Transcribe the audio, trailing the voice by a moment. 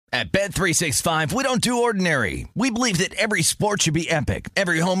At Bet365, we don't do ordinary. We believe that every sport should be epic.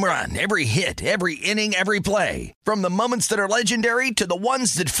 Every home run, every hit, every inning, every play. From the moments that are legendary to the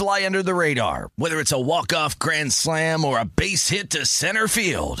ones that fly under the radar. Whether it's a walk-off grand slam or a base hit to center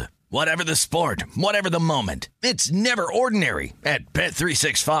field. Whatever the sport, whatever the moment. It's never ordinary at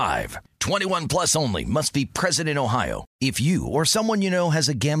Bet365. 21 plus only. Must be present in Ohio. If you or someone you know has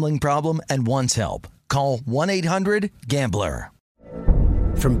a gambling problem and wants help, call 1-800-GAMBLER.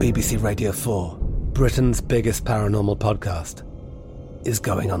 From BBC Radio 4, Britain's biggest paranormal podcast is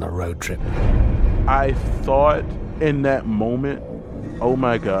going on a road trip. I thought in that moment, oh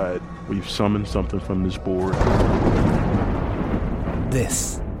my God, we've summoned something from this board.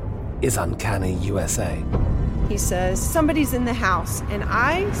 This is Uncanny USA. He says, somebody's in the house, and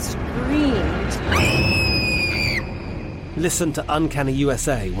I screamed. Listen to Uncanny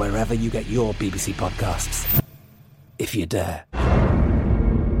USA wherever you get your BBC podcasts, if you dare.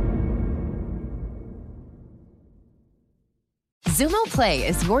 Xumo Play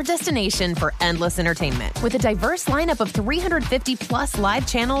is your destination for endless entertainment. With a diverse lineup of 350-plus live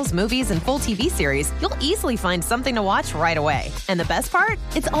channels, movies, and full TV series, you'll easily find something to watch right away. And the best part?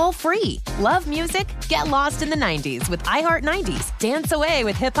 It's all free. Love music? Get lost in the 90s with iHeart 90s, dance away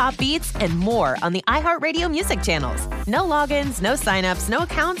with hip-hop beats, and more on the iHeartRadio music channels. No logins, no signups, no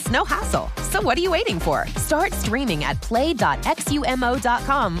accounts, no hassle. So what are you waiting for? Start streaming at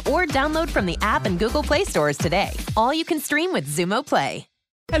play.xumo.com or download from the app and Google Play stores today. All you can stream with Xumo Play.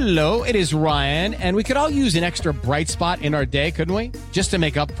 Hello, it is Ryan, and we could all use an extra bright spot in our day, couldn't we? Just to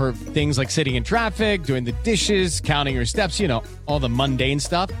make up for things like sitting in traffic, doing the dishes, counting your steps, you know, all the mundane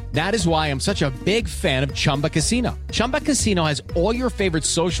stuff. That is why I'm such a big fan of Chumba Casino. Chumba Casino has all your favorite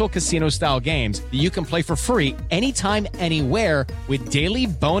social casino-style games that you can play for free anytime, anywhere with daily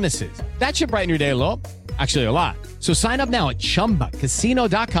bonuses. That should brighten your day a little. Actually, a lot. So sign up now at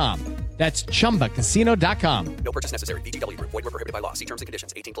ChumbaCasino.com. That's ChumbaCasino.com. No purchase necessary. VGW Group. Void where prohibited by law. See terms and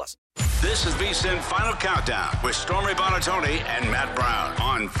conditions. 18 plus. This is VSiN Final Countdown with Stormy Buonantony and Matt Brown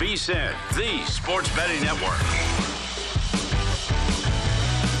on VSiN, the Sports Betting Network.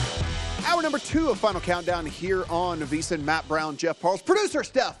 Hour number 2 of Final Countdown here on VSiN. Matt Brown, Jeff Parles. Producer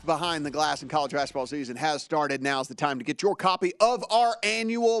Steph behind the glass, and college basketball season has started. Now's the time to get your copy of our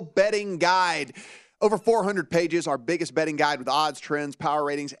annual betting guide. Over 400 pages, our biggest betting guide with odds, trends, power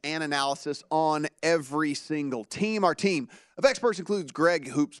ratings, and analysis on every single team. Our team of experts includes Greg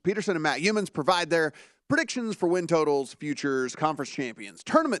Hoops Peterson and Matt Youmans, provide their predictions for win totals, futures, conference champions,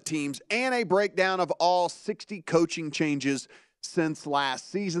 tournament teams, and a breakdown of all 60 coaching changes since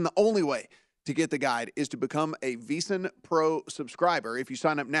last season. The only way to get the guide is to become a VSiN Pro subscriber. If you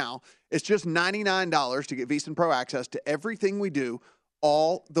sign up now, it's just $99 to get VSiN Pro access to everything we do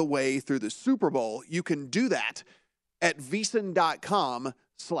all the way through the Super Bowl. You can do that at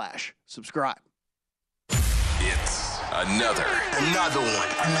vsin.com/subscribe. It's another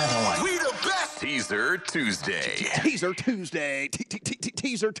one. We the best. Teaser Tuesday. Teaser Tuesday.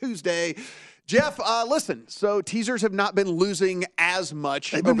 Teaser Tuesday. Jeff, listen, so teasers have not been losing as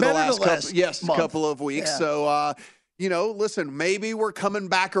much over the last couple of weeks. Yeah. So, listen, maybe we're coming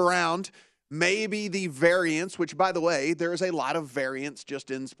back around. Maybe the variance, which, by the way, there is a lot of variance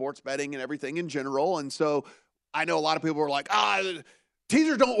just in sports betting and everything in general. And so I know a lot of people are like,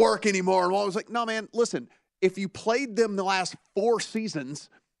 teasers don't work anymore. And I was like, no, man, listen, if you played them the last 4 seasons,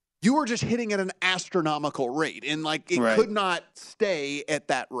 you were just hitting at an astronomical rate. And, it could not stay at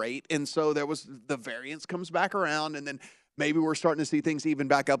that rate. And so the variance comes back around. And then maybe we're starting to see things even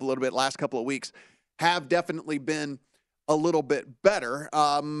back up a little bit. Last couple of weeks have definitely been a little bit better.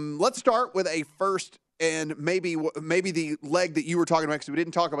 Let's start with a first and maybe the leg that you were talking about, because we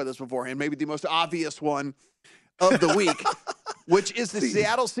didn't talk about this beforehand, maybe the most obvious one of the week, which is the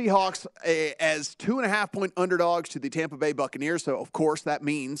Seattle Seahawks as 2.5-point underdogs to the Tampa Bay Buccaneers. So, of course, that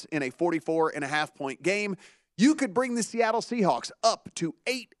means in a 44.5-point game, you could bring the Seattle Seahawks up to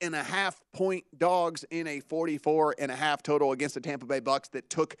 8.5-point dogs in a 44.5 total against the Tampa Bay Bucs that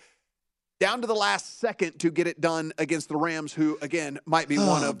took down to the last second to get it done against the Rams, who, again, might be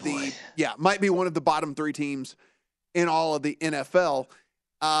one of the bottom 3 teams in all of the NFL.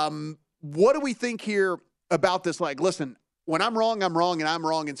 What do we think here about this leg? Listen, when I'm wrong, I'm wrong, and I'm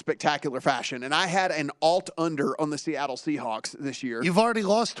wrong in spectacular fashion. And I had an alt-under on the Seattle Seahawks this year. You've already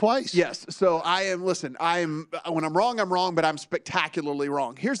lost twice. When I'm wrong, I'm wrong, but I'm spectacularly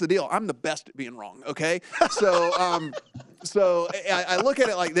wrong. Here's the deal. I'm the best at being wrong, okay? So I look at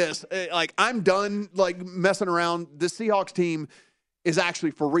it like this. I'm done, messing around. The Seahawks team is actually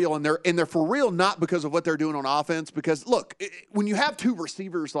for real, and they're for real not because of what they're doing on offense, because, look, when you have 2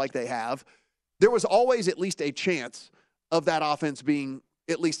 receivers like they have, there was always at least a chance of that offense being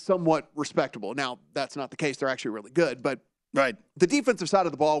at least somewhat respectable. Now, that's not the case. They're actually really good. But right, the defensive side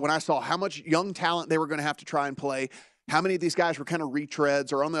of the ball, when I saw how much young talent they were going to have to try and play, how many of these guys were kind of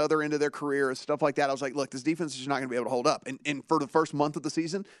retreads or on the other end of their career and stuff like that, I was like, look, this defense is just not going to be able to hold up. And for the first month of the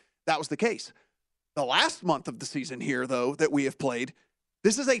season, that was the case. The last month of the season here, though, that we have played,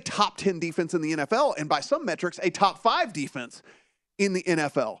 this is a top 10 defense in the NFL, and by some metrics, a top 5 defense in the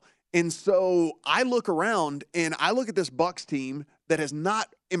NFL. And so I look around, and I look at this Bucs team that has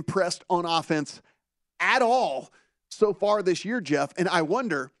not impressed on offense at all so far this year, Jeff, and I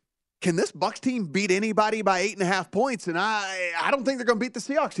wonder, can this Bucs team beat anybody by 8.5 points? And I don't think they're going to beat the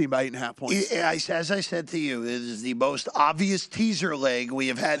Seahawks team by 8.5 points. As I said to you, it is the most obvious teaser leg we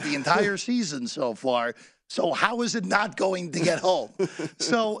have had the entire season so far. So how is it not going to get home?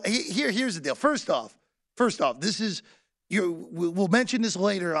 So here's the deal. First off, this is we'll mention this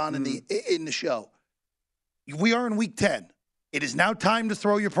later on in the show. We are in week 10. It is now time to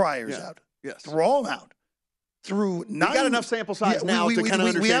throw your priors out. Yes, throw them out. Through 9, we got enough sample size now to kind of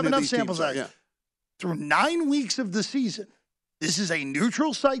understand. We have enough sample size. Yeah. Through 9 weeks of the season, this is a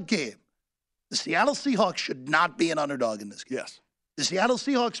neutral site game. The Seattle Seahawks should not be an underdog in this game. Yes. The Seattle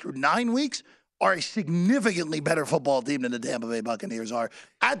Seahawks through 9 weeks are a significantly better football team than the Tampa Bay Buccaneers are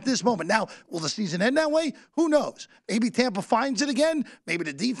at this moment. Now, will the season end that way? Who knows? Maybe Tampa finds it again. Maybe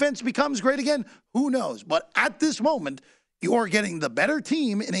the defense becomes great again. Who knows? But at this moment, you are getting the better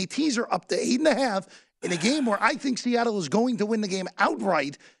team in a teaser up to 8.5 in a game where I think Seattle is going to win the game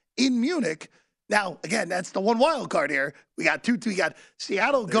outright in Munich. Now, again, that's the one wild card here. We got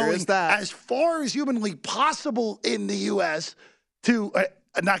Seattle going as far as humanly possible in the U.S. to,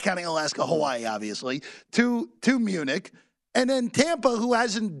 not counting Alaska, Hawaii, obviously, to Munich. And then Tampa, who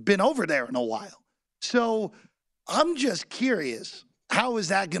hasn't been over there in a while. So I'm just curious, how is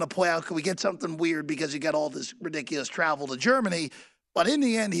that going to play out? Could we get something weird because you got all this ridiculous travel to Germany? But in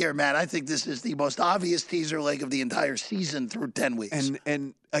the end here, man, I think this is the most obvious teaser leg of the entire season through 10 weeks.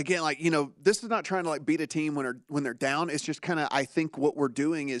 And again, this is not trying to beat a team when they're down. It's just kind of, I think what we're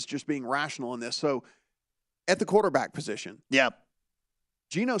doing is just being rational in this. So at the quarterback position. Yeah.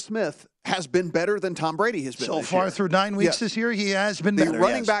 Geno Smith has been better than Tom Brady has been so far year. Through 9 weeks this year. He has been better. The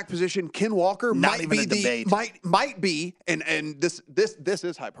running back position, Ken Walker might be, and this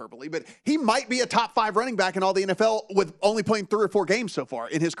is hyperbole, but he might be a top 5 running back in all the NFL with only playing 3 or 4 games so far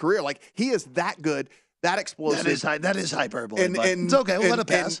in his career. Like, he is that good, that explosive. That is hyperbole. And it's okay. We'll let it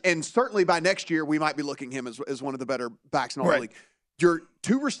pass. And certainly by next year, we might be looking him as one of the better backs in all the league. Your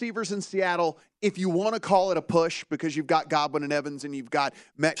 2 receivers in Seattle, if you want to call it a push because you've got Godwin and Evans and you've got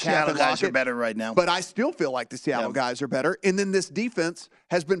Metcalf Seattle and guys Lockett, are better right now. But I still feel like the Seattle guys are better. And then this defense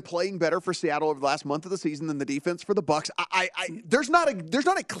has been playing better for Seattle over the last month of the season than the defense for the Bucs. There's not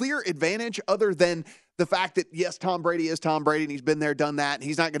a clear advantage other than the fact that, yes, Tom Brady is Tom Brady and he's been there, done that, and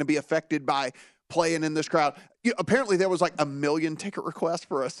he's not going to be affected by playing in this crowd. Apparently, there was 1 million ticket requests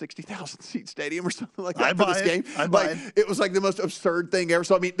for a 60,000 seat stadium or something like that for this game. It was the most absurd thing ever.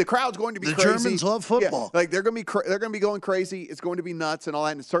 So I mean, the crowd's going to be crazy. The Germans love football. Yeah, they're going to be going crazy. It's going to be nuts and all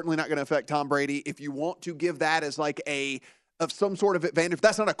that. And it's certainly not going to affect Tom Brady. If you want to give that as of some sort of advantage,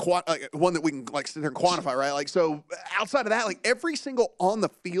 that's not one that we can sit there and quantify, right? So outside of that, every single on the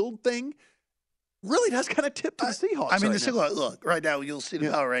field thing really does kind of tip to the Seahawks. I mean, look, right now you'll see the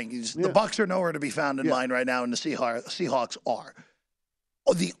power rankings. The Bucs are nowhere to be found in mine right now, and the Seahawks are.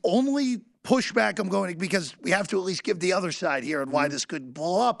 The only pushback I'm going, because we have to at least give the other side here and why this could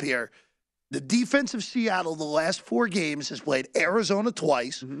blow up here. The defense of Seattle the last 4 games has played Arizona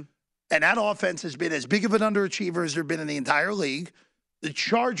twice, and that offense has been as big of an underachiever as there been in the entire league. The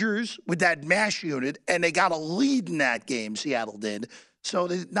Chargers with that MASH unit, and they got a lead in that game, Seattle did. So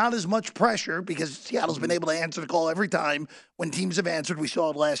there's not as much pressure because Seattle's been able to answer the call every time when teams have answered. We saw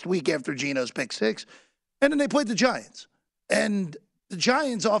it last week after Geno's pick 6. And then they played the Giants. And the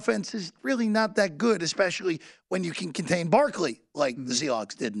Giants' offense is really not that good, especially when you can contain Barkley like the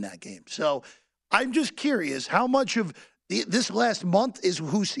Seahawks did in that game. So I'm just curious how much of this last month is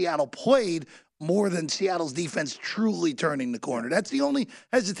who Seattle played more than Seattle's defense truly turning the corner. That's the only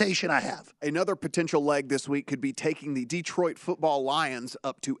hesitation I have. Another potential leg this week could be taking the Detroit Football Lions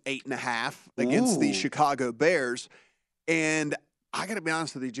up to 8.5 against the Chicago Bears. And I got to be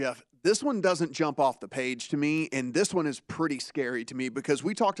honest with you, Jeff, this one doesn't jump off the page to me, and this one is pretty scary to me because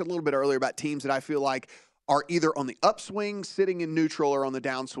we talked a little bit earlier about teams that I feel like are either on the upswing, sitting in neutral, or on the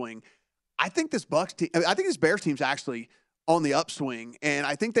downswing. I think this Bears team's actually on the upswing, and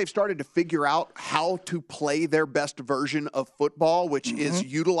I think they've started to figure out how to play their best version of football, which is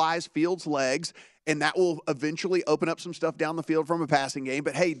utilize Fields' legs, and that will eventually open up some stuff down the field from a passing game.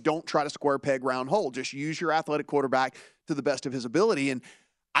 But, hey, don't try to square peg round hole. Just use your athletic quarterback to the best of his ability. And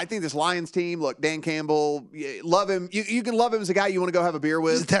I think this Lions team, look, Dan Campbell, love him. You can love him as a guy you want to go have a beer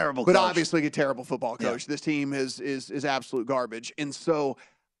with. He's a terrible coach. But obviously a terrible football coach. Yeah. This team is absolute garbage. And so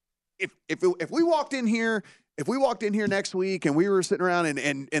if we walked in here next week and we were sitting around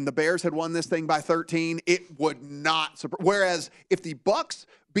and the Bears had won this thing by 13, it would not surprise. Whereas if the Bucs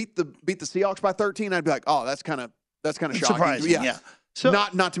beat the Seahawks by 13, I'd be like, oh, that's kind of shocking. Surprising, yeah. So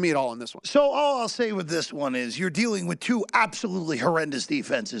not to me at all in this one. So all I'll say with this one is you're dealing with two absolutely horrendous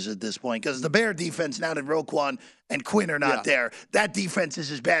defenses at this point, because the Bear defense, now that Roquan and Quinn are not there, that defense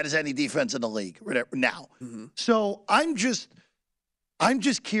is as bad as any defense in the league now. Mm-hmm. So I'm just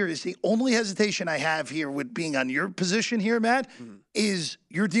curious. The only hesitation I have here with being on your position here, Matt, is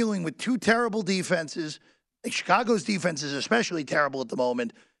you're dealing with two terrible defenses. Like Chicago's defense is especially terrible at the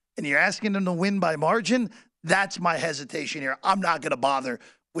moment, and you're asking them to win by margin. That's my hesitation here. I'm not going to bother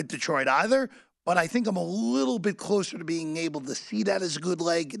with Detroit either, but I think I'm a little bit closer to being able to see that as a good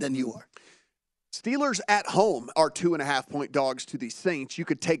leg than you are. Steelers at home are 2.5-point dogs to the Saints. You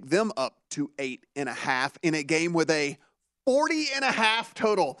could take them up to 8.5 in a game with a 40.5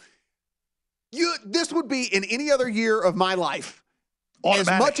 total. This would be in any other year of my life.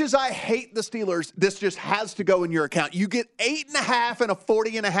 Automatic. As much as I hate the Steelers, this just has to go in your account. You get 8.5 and a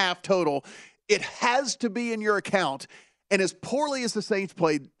 40.5 total. It has to be in your account. And as poorly as the Saints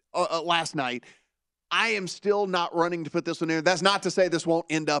played last night, I am still not running to put this one in. That's not to say this won't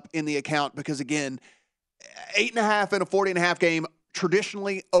end up in the account because, again, 8.5 and a 40.5 game,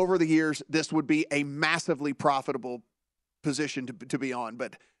 traditionally over the years, this would be a massively profitable position to be on.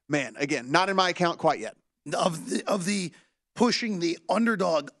 But, man, again, not in my account quite yet. Of the pushing the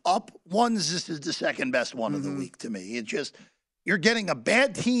underdog up ones, this is the second best one of the week to me. It just, you're getting a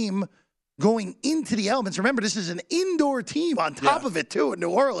bad team going into the elements. Remember, this is an indoor team on top of it, too, in New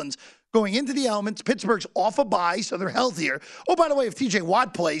Orleans. Going into the elements. Pittsburgh's off a bye, so they're healthier. Oh, by the way, if T.J.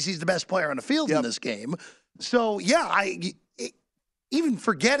 Watt plays, he's the best player on the field in this game. So, yeah, even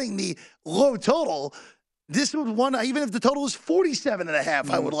forgetting the low total, this would even if the total was 47.5,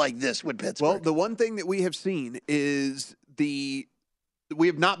 I would like this with Pittsburgh. Well, the one thing that we have seen is we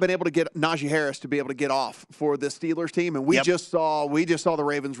have not been able to get Najee Harris to be able to get off for the Steelers team, and we just saw the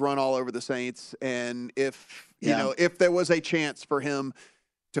Ravens run all over the Saints. And if there was a chance for him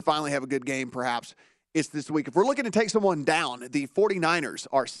to finally have a good game, perhaps it's this week. If we're looking to take someone down, the 49ers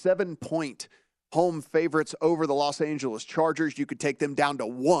are 7-point home favorites over the Los Angeles Chargers. You could take them down to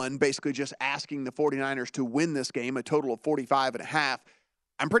 1, basically just asking the 49ers to win this game, a total of 45.5.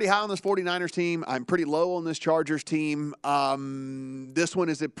 I'm pretty high on this 49ers team. I'm pretty low on this Chargers team. This one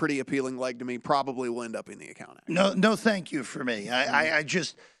is a pretty appealing leg to me. Probably will end up in the account. No, thank you for me. I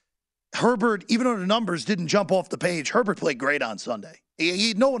just Herbert, even though the numbers didn't jump off the page, Herbert played great on Sunday. He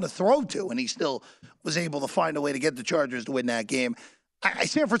had no one to throw to, and he still was able to find a way to get the Chargers to win that game.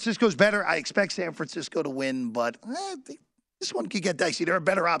 San Francisco's better. I expect San Francisco to win, but this one could get dicey. There are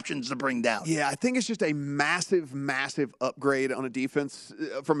better options to bring down. Yeah, I think it's just a massive, massive upgrade on a defense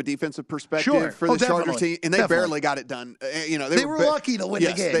from a defensive perspective for the Chargers team, and they barely got it done. They were lucky to win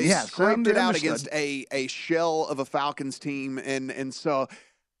the game. They scraped it out against a shell of a Falcons team, and so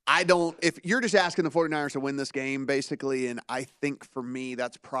I don't. If you're just asking the 49ers to win this game, basically, and I think for me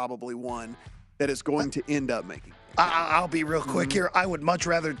that's probably one that is going to end up making. I'll be real quick here. I would much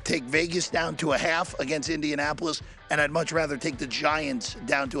rather take Vegas down to 0.5 against Indianapolis, and I'd much rather take the Giants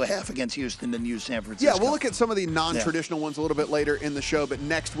down to 0.5 against Houston than use San Francisco. Yeah, we'll look at some of the non-traditional ones a little bit later in the show, but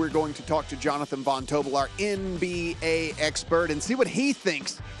next we're going to talk to Jonathan Von Tobel, our NBA expert, and see what he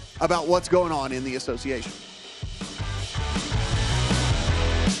thinks about what's going on in the association.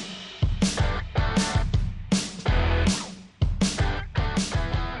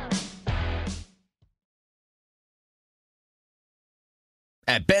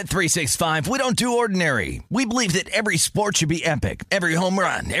 At Bet365, we don't do ordinary. We believe that every sport should be epic. Every home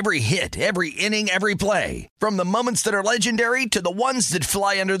run, every hit, every inning, every play. From the moments that are legendary to the ones that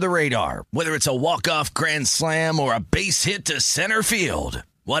fly under the radar. Whether it's a walk-off grand slam or a base hit to center field.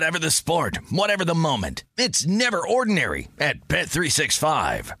 Whatever the sport, whatever the moment. It's never ordinary at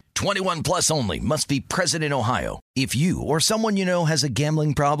Bet365. 21 plus only. Must be present in Ohio. If you or someone you know has a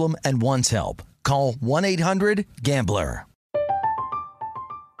gambling problem and wants help, call 1-800-GAMBLER.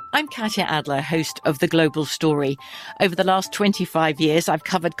 I'm Katya Adler, host of The Global Story. Over the last 25 years, I've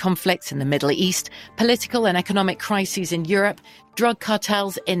covered conflicts in the Middle East, political and economic crises in Europe, drug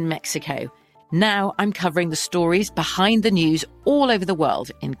cartels in Mexico. Now I'm covering the stories behind the news all over the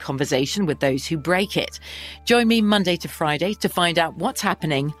world in conversation with those who break it. Join me Monday to Friday to find out what's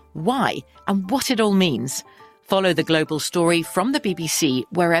happening, why, and what it all means. Follow The Global Story from the BBC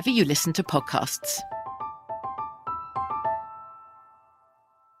wherever you listen to podcasts.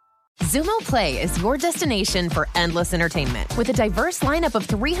 Zumo Play is your destination for endless entertainment. With a diverse lineup of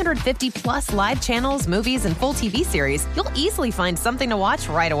 350-plus live channels, movies, and full TV series, you'll easily find something to watch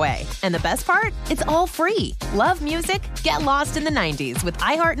right away. And the best part? It's all free. Love music? Get lost in the 90s with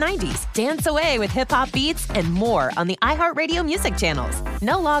iHeart 90s, dance away with hip-hop beats, and more on the iHeartRadio music channels.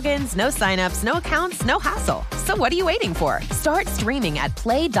 No logins, no signups, no accounts, no hassle. So what are you waiting for? Start streaming at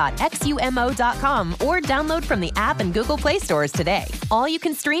play.xumo.com or download from the app and Google Play stores today. All you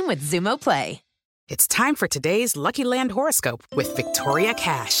can stream with Zumo Play. It's time for today's Lucky Land horoscope with Victoria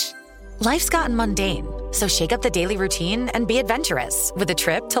Cash. Life's gotten mundane, so shake up the daily routine and be adventurous with a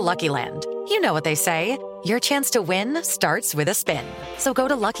trip to Lucky Land. You know what they say, your chance to win starts with a spin. So go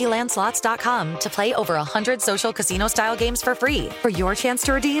to LuckyLandSlots.com to play over 100 social casino-style games for free for your chance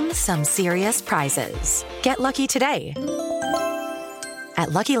to redeem some serious prizes. Get lucky today at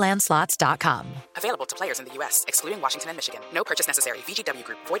LuckyLandSlots.com. Available to players in the U.S., excluding Washington and Michigan. No purchase necessary. VGW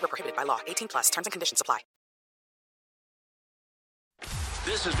Group. Void where prohibited by law. 18+. Terms and conditions apply.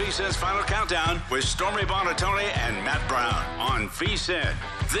 This is VSiN's Final Countdown with Stormy Buonantony and Matt Brown on VSiN,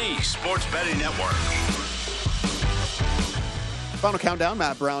 the Sports Betting Network. Final Countdown,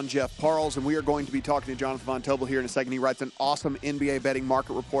 Matt Brown, Jeff Parles, and we are going to be talking to Jonathan Von Tobel here in a second. He writes an awesome NBA betting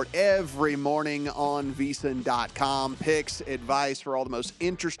market report every morning on VSiN.com. Picks, advice for all the most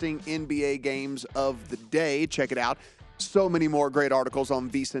interesting NBA games of the day. Check it out. So many more great articles on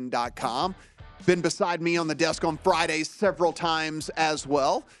VSiN.com. Been beside me on the desk on Fridays several times as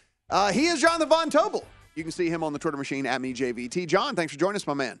well. He is Jonathan Von Tobel. You can see him on the Twitter machine at MeJVT. John, thanks for joining us,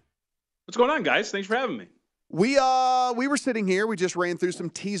 my man. What's going on, guys? Thanks for having me. We were sitting here. We just ran through some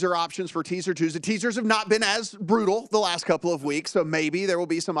teaser options for Teaser Tuesday. Teasers have not been as brutal the last couple of weeks, so maybe there will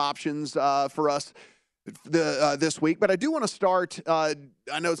be some options for us this week. But I do want to start. I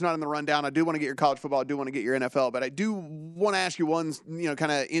know it's not in the rundown. I do want to get your college football. I do want to get your NFL. But I do want to ask you one,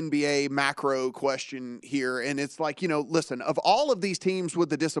 kind of NBA macro question here. And it's like, listen, of all of these teams with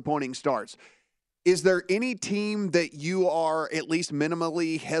the disappointing starts, is there any team that you are at least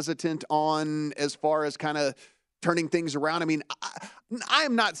minimally hesitant on as far as kind of turning things around? I mean, I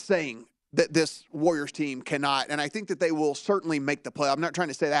am not saying that this Warriors team cannot, and I think that they will certainly make the play. I'm not trying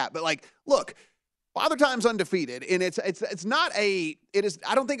to say that, but look, Father Time's undefeated, and it's not I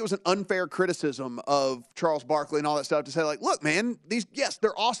don't think it was an unfair criticism of Charles Barkley and all that stuff to say look, man,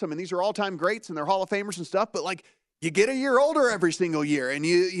 they're awesome and these are all-time greats and they're Hall of Famers and stuff, but you get a year older every single year, and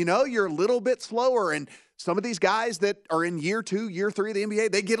you're a little bit slower. And some of these guys that are in year 2, year 3 of the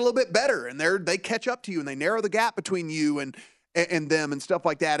NBA, they get a little bit better, and they catch up to you, and they narrow the gap between you and them and stuff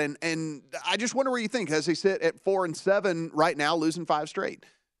like that. And I just wonder where you think, as they sit at 4-7 right now, losing 5 straight.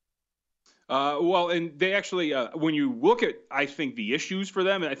 Well, and they actually, when you look at, I think, the issues for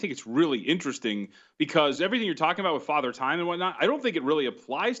them, and I think it's really interesting because everything you're talking about with Father Time and whatnot, I don't think it really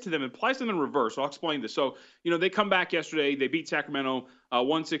applies to them. It applies to them in reverse. So I'll explain this. So, they come back yesterday. They beat Sacramento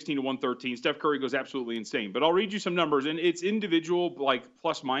 116-113. Steph Curry goes absolutely insane. But I'll read you some numbers, and it's individual,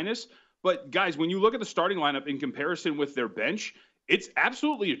 plus minus. But, guys, when you look at the starting lineup in comparison with their bench, it's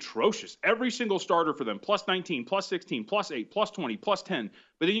absolutely atrocious. Every single starter for them, plus 19, plus 16, plus 8, plus 20, plus 10.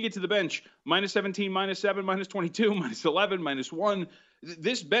 But then you get to the bench, minus 17, minus 7, minus 22, minus 11, minus 1.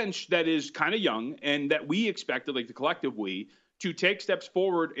 This bench that is kind of young and that we expected, the collective we, to take steps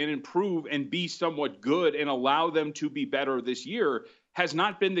forward and improve and be somewhat good and allow them to be better this year has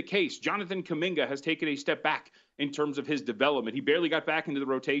not been the case. Jonathan Kuminga has taken a step back in terms of his development. He barely got back into the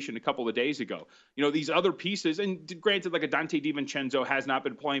rotation a couple of days ago. These other pieces, and granted, a Dante DiVincenzo has not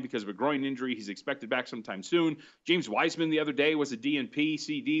been playing because of a groin injury. He's expected back sometime soon. James Wiseman the other day was a DNP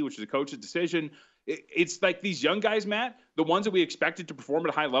CD, which is a coach's decision. It's these young guys, Matt, the ones that we expected to perform at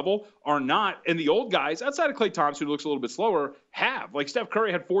a high level are not. And the old guys, outside of Klay Thompson, who looks a little bit slower, have. Steph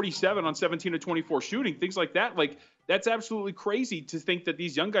Curry had 47 on 17 of 24 shooting, things like that. That's absolutely crazy to think that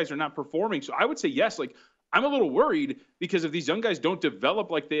these young guys are not performing. So I would say yes, I'm a little worried because if these young guys don't develop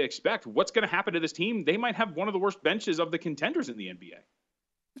like they expect, what's going to happen to this team? They might have one of the worst benches of the contenders in the NBA.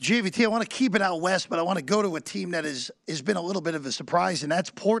 JVT, I want to keep it out west, but I want to go to a team that has been a little bit of a surprise, and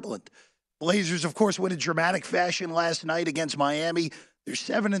that's Portland. Blazers, of course, win in dramatic fashion last night against Miami. They're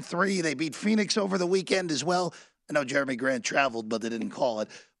 7-3. They beat Phoenix over the weekend as well. I know Jeremy Grant traveled, but they didn't call it.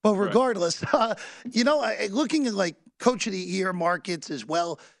 But regardless, looking at Coach of the Year markets as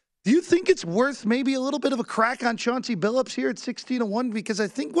well, Do you think it's worth maybe a little bit of a crack on Chauncey Billups here at 16-1? Because I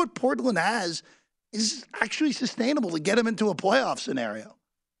think what Portland has is actually sustainable to get him into a playoff scenario.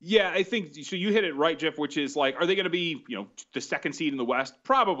 Yeah, I think so. You hit it right, Jeff, which is like, are they going to be, the second seed in the West?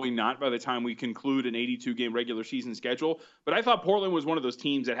 Probably not by the time we conclude an 82-game regular season schedule. But I thought Portland was one of those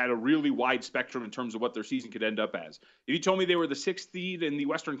teams that had a really wide spectrum in terms of what their season could end up as. If you told me they were the 6th seed in the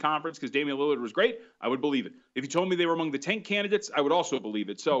Western Conference because Damian Lillard was great, I would believe it. If you told me they were among the tank candidates, I would also believe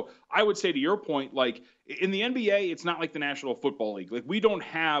it. So I would say to your point, like, in the NBA, it's not like the National Football League. Like, we don't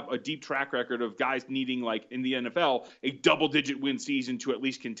have a deep track record of guys needing, like in the NFL, a double-digit win season to at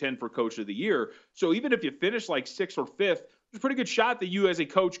least contend for Coach of the Year. So even if you finish like 6th or 5th, there's a pretty good shot that you as a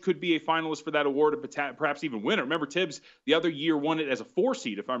coach could be a finalist for that award and perhaps even win it. Remember, Tibbs the other year won it as a 4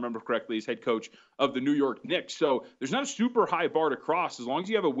 seed, if I remember correctly, as head coach of the New York Knicks. So there's not a super high bar to cross. As long as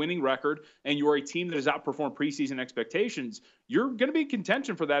you have a winning record and you're a team that has outperformed preseason expectations, you're going to be in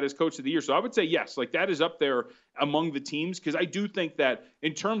contention for that as Coach of the Year. So I would say yes, like that is up there among the teams, because I do think that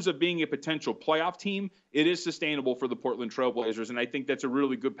in terms of being a potential playoff team, it is sustainable for the Portland Trailblazers, and I think that's a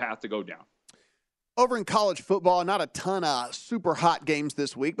really good path to go down. Over in college football, not a ton of super hot games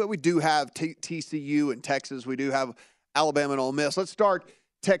this week, but we do have TCU and Texas. We do have Alabama and Ole Miss. Let's start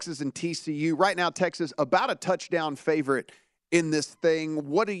Texas and TCU. Right now, Texas about a touchdown favorite in this thing.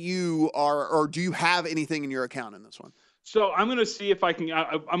 What do you or do you have anything in your account in this one? So I'm going to see if I can.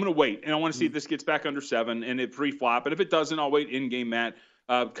 I'm going to wait, and I want to see if this gets back under 7 and it pre-flop. And if it doesn't, I'll wait in-game, Matt.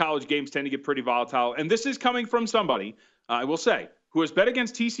 College games tend to get pretty volatile, and this is coming from somebody, I will say, who has bet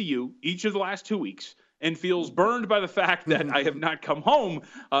against TCU each of the last 2 weeks and feels burned by the fact that I have not come home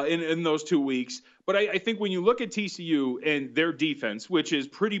in those 2 weeks. But I think when you look at TCU and their defense, which is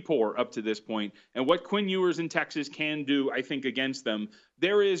pretty poor up to this point, and what Quinn Ewers in Texas can do, I think, against them,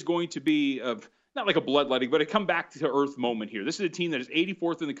 there is going to be not like a bloodletting, but a come back to earth moment here. This is a team that is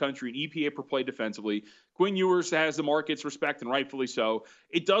 84th in the country in EPA per play defensively. Quinn Ewers has the market's respect, and rightfully so.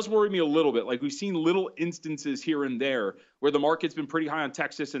 It does worry me a little bit. Like, we've seen little instances here and there where the market's been pretty high on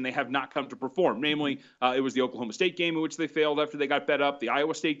Texas and they have not come to perform. Namely, it was the Oklahoma State game in which they failed after they got bet up, the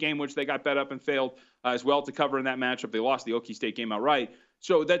Iowa State game in which they got bet up and failed as well to cover in that matchup. They lost the Okie State game outright.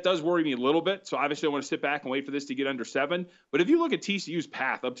 So that does worry me a little bit. So obviously I want to sit back and wait for this to get under 7. But if you look at TCU's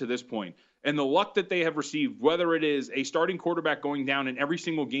path up to this point and the luck that they have received, whether it is a starting quarterback going down in every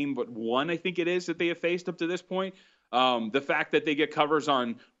single game but one, I think it is, that they have faced up to this point, the fact that they get covers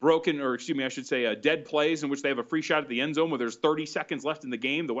on dead plays in which they have a free shot at the end zone where there's 30 seconds left in the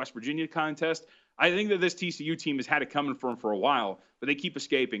game, the West Virginia contest. I think that this TCU team has had it coming for them for a while, but they keep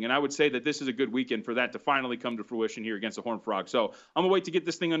escaping. And I would say that this is a good weekend for that to finally come to fruition here against the Horned Frogs. So I'm going to wait to get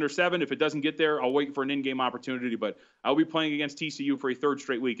this thing under 7. If it doesn't get there, I'll wait for an in-game opportunity. But I'll be playing against TCU for a 3rd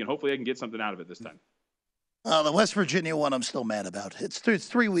straight week, and hopefully I can get something out of it this time. The West Virginia one I'm still mad about. It's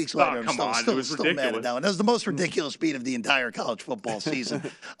 3 weeks later. I'm still mad at that one. That was the most ridiculous beat of the entire college football season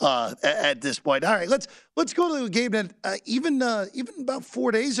at this point. All right, let's go to a game that even about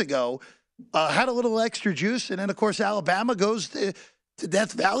 4 days ago had a little extra juice. And then, of course, Alabama goes to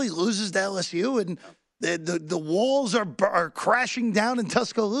Death Valley, loses to LSU, and the walls are crashing down in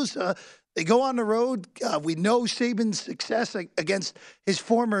Tuscaloosa. They go on the road. We know Saban's success against his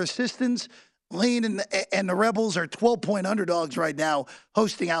former assistants. Lane and the Rebels are 12-point underdogs right now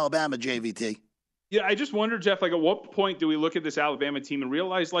hosting Alabama, JVT. Yeah, I just wonder, Jeff, like at what point do we look at this Alabama team and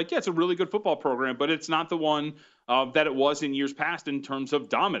realize, like, yeah, it's a really good football program, but it's not the one that it was in years past in terms of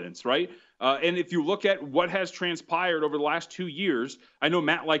dominance, right? And if you look at what has transpired over the last 2 years, I know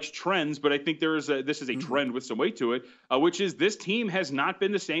Matt likes trends, but I think this is a trend with some weight to it, which is this team has not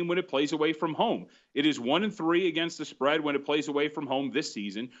been the same when it plays away from home. It is 1-3 against the spread when it plays away from home this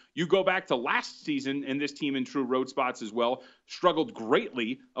season. You go back to last season, and this team in true road spots as well struggled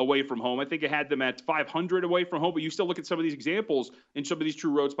greatly away from home. I think it had them at 500 away from home, but you still look at some of these examples in some of these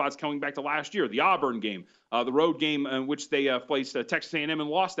true road spots coming back to last year. The Auburn game, the road game in which they faced Texas A&M and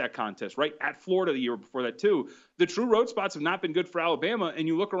lost that contest, right? At Florida the year before that too. The true road spots have not been good for Alabama, and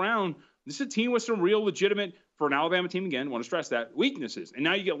you look around, this is a team with some real legitimate, for an Alabama team, again, want to stress that, weaknesses. And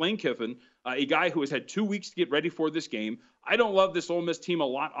now you get Lane Kiffin, a guy who has had 2 weeks to get ready for this game. I don't love this Ole Miss team a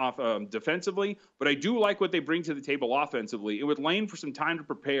lot off defensively, but I do like what they bring to the table offensively. And with Lane for some time to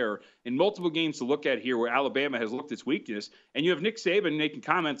prepare and multiple games to look at here where Alabama has looked its weakness, and you have Nick Saban making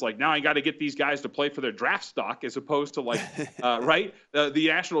comments like, now I got to get these guys to play for their draft stock as opposed to like, the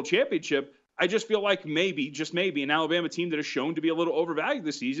national championship. I just feel like maybe, just maybe, an Alabama team that is shown to be a little overvalued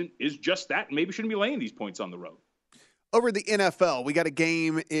this season is just that, and maybe shouldn't be laying these points on the road. Over the NFL, we got a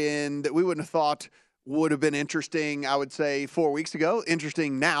game in that we wouldn't have thought would have been interesting, I would say, 4 weeks ago.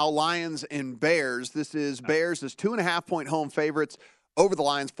 Interesting now, Lions and Bears. This is Bears as 2.5-point home favorites over the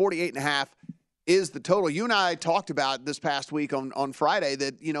Lions. 48.5 is the total. You and I talked about this past week on Friday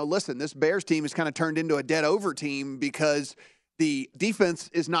that, listen, this Bears team has kind of turned into a dead over team because the defense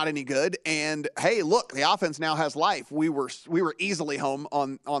is not any good. And, hey, look, the offense now has life. We were easily home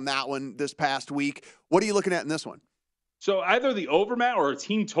on that one this past week. What are you looking at in this one? So either the over, Matt, or a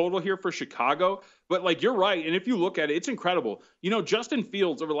team total here for Chicago. But, you're right. And if you look at it, it's incredible. Justin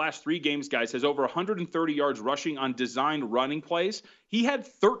Fields over the last 3 games, guys, has over 130 yards rushing on designed running plays. He had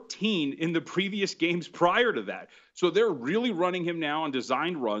 13 in the previous games prior to that. So they're really running him now on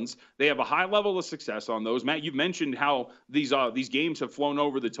designed runs. They have a high level of success on those. Matt, you've mentioned how these games have flown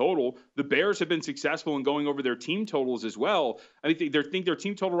over the total. The Bears have been successful in going over their team totals as well. I think their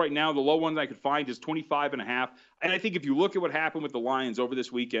team total right now, the low one that I could find is 25.5. And I think if you look at what happened with the Lions over this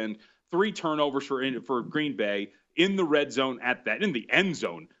weekend, 3 turnovers for Green Bay in the red zone in the end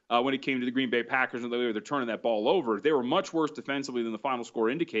zone when it came to the Green Bay Packers and the way they're turning that ball over. They were much worse defensively than the final score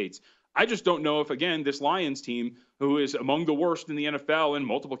indicates. I just don't know if, again, this Lions team, who is among the worst in the NFL in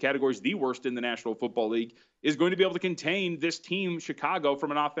multiple categories, the worst in the National Football League, is going to be able to contain this team, Chicago,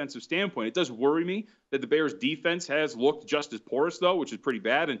 from an offensive standpoint. It does worry me that the Bears' defense has looked just as porous, though, which is pretty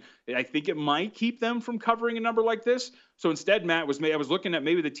bad, and I think it might keep them from covering a number like this. So instead, Matt, I was looking at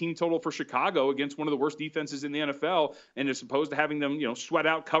maybe the team total for Chicago against one of the worst defenses in the NFL, and as opposed to having them, sweat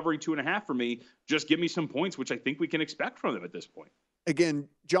out covering 2.5 for me, just give me some points, which I think we can expect from them at this point. Again,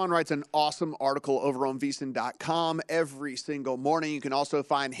 John writes an awesome article over on VSiN.com every single morning. You can also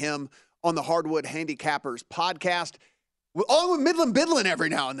find him on the Hardwood Handicappers podcast. All with Midland Bidlin every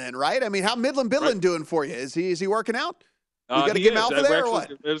now and then, right? I mean, how Midland Bidlin doing for you? Is he working out? You got to get him out for there or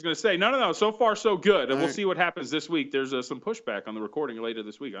what? I was going to say, no. So far, so good. And we'll see what happens this week. There's some pushback on the recording later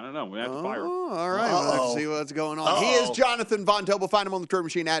this week. I don't know. We have to fire him. All right. We'll have to see what's going on. He is Jonathan Von Tobel. Find him on the True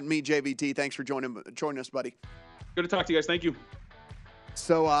Machine at me, JVT. Thanks for joining us, buddy. Good to talk to you guys. Thank you.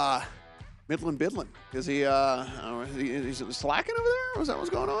 So, Midland Bidlin, is he he's slacking over there? Is that what's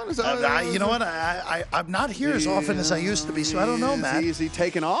going on? You know what? I'm not here as often as I used to be, so I don't know, Matt. Is he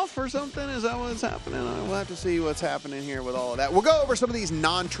taking off or something? Is that what's happening? We'll have to see what's happening here with all of that. We'll go over some of these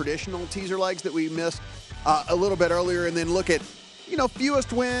non-traditional teaser legs that we missed a little bit earlier and then look at,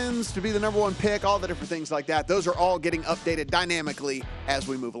 fewest wins to be the number 1 pick, all the different things like that. Those are all getting updated dynamically as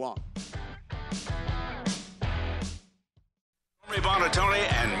we move along. Stormy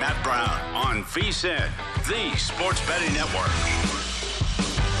Buonantony and Matt Brown on VSiN, the Sports Betting Network.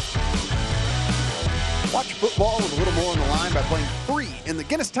 Watch football with a little more on the line by playing free in the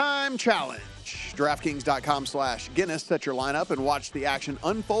Guinness Time Challenge. DraftKings.com/Guinness. Set your lineup and watch the action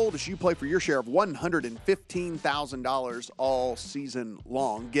unfold as you play for your share of $115,000 all season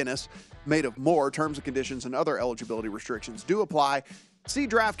long. Guinness, made of more. Terms and conditions and other eligibility restrictions do apply. See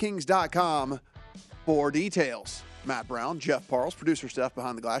DraftKings.com for details. Matt Brown, Jeff Parles, producer Steph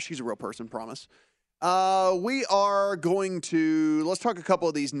behind the glass. She's a real person, promise. We are going to, let's talk a couple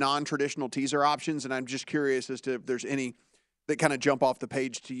of these non-traditional teaser options, and I'm just curious as to if there's any that kind of jump off the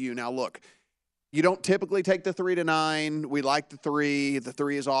page to you. Now, look, you don't typically take the 3 to 9. We like the 3. The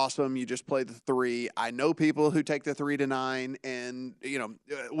 3 is awesome. You just play the 3. I know people who take the 3 to 9 and,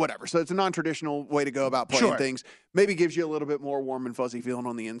 whatever. So it's a non-traditional way to go about playing things. Maybe gives you a little bit more warm and fuzzy feeling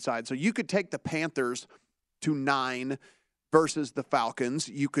on the inside. So you could take the Panthers to 9 versus the Falcons.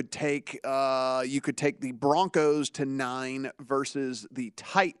 You could take the Broncos to 9 versus the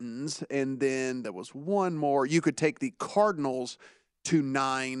Titans, and then there was one more. You could take the Cardinals to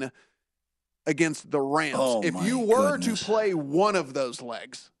 9 against the Rams. If you were to play one of those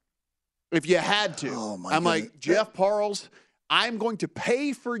legs, if you had to, I'm like, Jeff Parles, I'm going to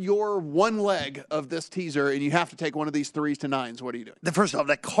pay for your one leg of this teaser, and you have to take one of these 3s to 9s. What are you doing? First off,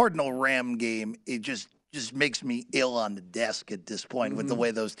 that Cardinal-Ram game, it just makes me ill on the desk at this point with the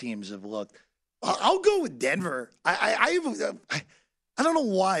way those teams have looked. I'll go with Denver. I don't know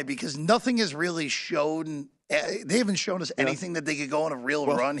why, because nothing has really shown. They haven't shown us anything that they could go on a real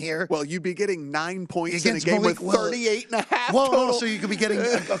run here. Well, you'd be getting 9 points in a game with 38.5 Well, total. no, so you could be getting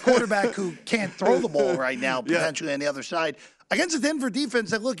a quarterback who can't throw the ball right now, potentially on the other side. Against the Denver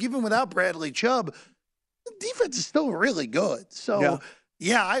defense that, look, even without Bradley Chubb, the defense is still really good. So.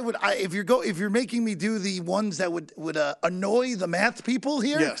 Yeah, I would. If you're making me do the ones that would annoy the math people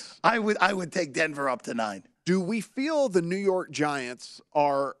here, I would take Denver up to 9. Do we feel the New York Giants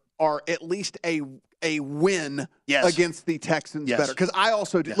are at least a win against the Texans better? Because I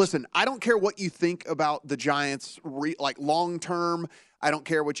also do. Listen, I don't care what you think about the Giants, long term. I don't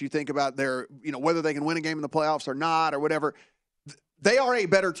care what you think about their, whether they can win a game in the playoffs or not or whatever. They are a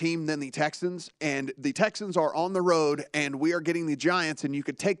better team than the Texans, and the Texans are on the road, and we are getting the Giants, and you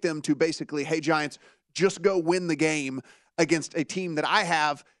could take them to basically, hey, Giants, just go win the game against a team that I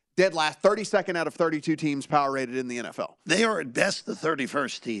have dead last, 32nd out of 32 teams power rated in the NFL. They are at best the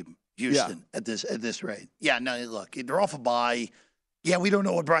 31st team, Houston, at this rate. Yeah, no, look, they're off a bye. Yeah, we don't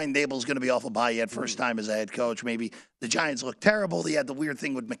know what Brian Daboll's going to be off a bye yet. First time as a head coach. Maybe the Giants look terrible. They had the weird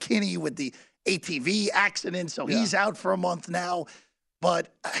thing with McKinney with the ATV accident, so he's out for a month now.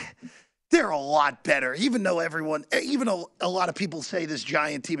 But they're a lot better. Even though a lot of people say this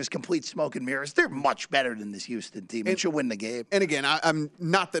Giant team is complete smoke and mirrors, they're much better than this Houston team and should win the game. And again, I'm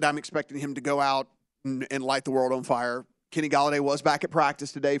not that I'm expecting him to go out and light the world on fire. Kenny Golladay was back at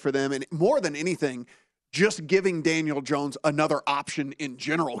practice today for them, and more than anything, just giving Daniel Jones another option in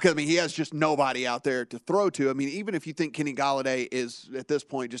general. Because, I mean, he has just nobody out there to throw to. I mean, even if you think Kenny Golladay is, at this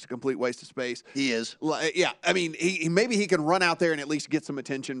point, just a complete waste of space. He is. Yeah, I mean, maybe he can run out there and at least get some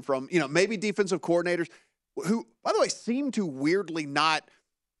attention from, maybe defensive coordinators who, by the way, seem to weirdly not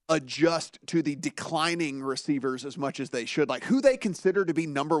adjust to the declining receivers as much as they should. Like, who they consider to be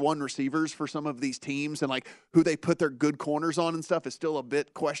number one receivers for some of these teams and, like, who they put their good corners on and stuff is still a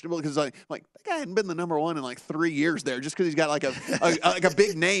bit questionable because, like that guy hadn't been the number one in, like, 3 years there just because he's got, like, a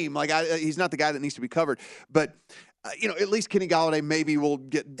big name. Like, he's not the guy that needs to be covered. But, at least Kenny Golladay maybe will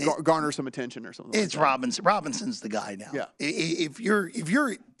garner some attention or something. It's Robinson. Robinson's the guy now. Yeah. If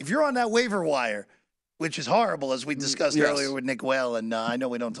you're on that waiver wire, which is horrible, as we discussed earlier with Nick Whale, and I know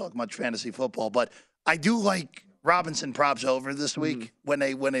we don't talk much fantasy football, but I do like Robinson props over this week when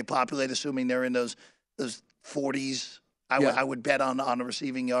they populate, assuming they're in those 40s. I would bet on the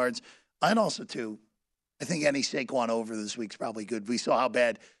receiving yards. And also, too, I think any Saquon over this week's probably good. We saw how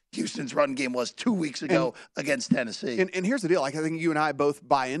bad Houston's run game was 2 weeks ago against Tennessee. And here's the deal. Like, I think you and I both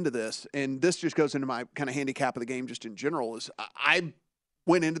buy into this, and this just goes into my kind of handicap of the game just in general, is I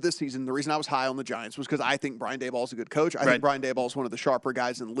went into this season, the reason I was high on the Giants was because I think Brian Daboll is a good coach. I think Brian Daboll is one of the sharper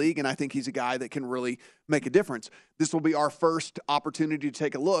guys in the league, and I think he's a guy that can really make a difference. This will be our first opportunity to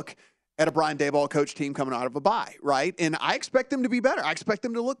take a look at a Brian Daboll coach team coming out of a bye, right? And I expect them to be better. I expect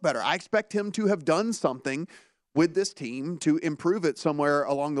them to look better. I expect him to have done something with this team to improve it somewhere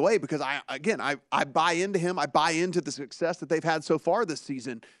along the way because, I buy into him. I buy into the success that they've had so far this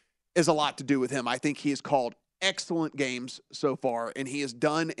season is a lot to do with him. I think he has called excellent games so far, and he has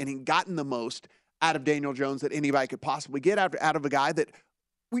done and he gotten the most out of Daniel Jones that anybody could possibly get out of a guy that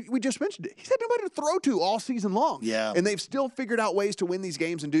we just mentioned it. He's had nobody to throw to all season long. Yeah. And they've still figured out ways to win these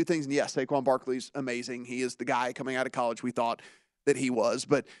games and do things. And yes, Saquon Barkley's amazing. He is the guy coming out of college we thought that he was.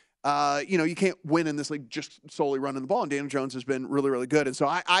 But, you can't win in this league just solely running the ball. And Daniel Jones has been really, really good. And so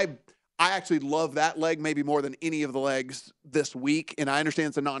I actually love that leg maybe more than any of the legs this week. And I understand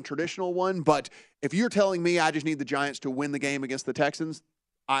it's a non-traditional one, but if you're telling me I just need the Giants to win the game against the Texans,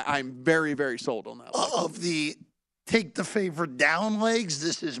 I'm very, very sold on that leg. Of the take the favorite down legs,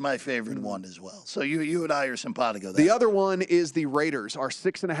 this is my favorite one as well. So you and I are simpatico there. The other one is the Raiders, our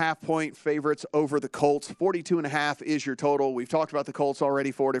 6.5-point favorites over the Colts. 42.5 is your total. We've talked about the Colts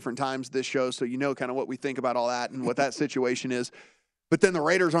already 4 different times this show, so you know kind of what we think about all that and what that situation is. But then the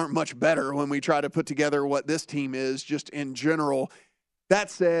Raiders aren't much better when we try to put together what this team is just in general. That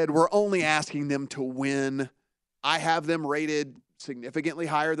said, we're only asking them to win. I have them rated significantly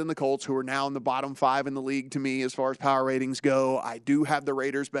higher than the Colts, who are now in the bottom 5 in the league to me as far as power ratings go. I do have the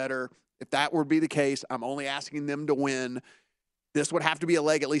Raiders better. If that would be the case, I'm only asking them to win. This would have to be a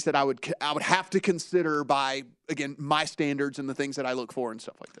leg at least that I would have to consider by, again, my standards and the things that I look for and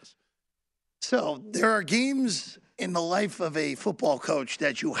stuff like this. So there are games in the life of a football coach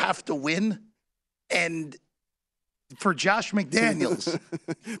that you have to win. And for Josh McDaniels,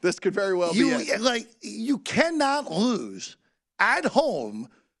 this could very well be it. You cannot lose at home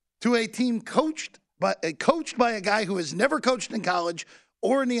to a team coached by a guy who has never coached in college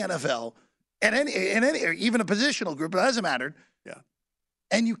or in the NFL, and even a positional group. It hasn't mattered. Yeah.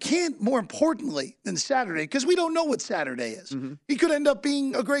 And you can't, more importantly than Saturday, because we don't know what Saturday is. Mm-hmm. He could end up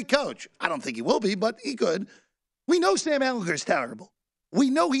being a great coach. I don't think he will be, but he could. We know Sam Ehlinger's terrible. We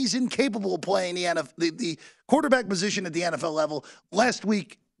know he's incapable of playing the quarterback position at the NFL level. Last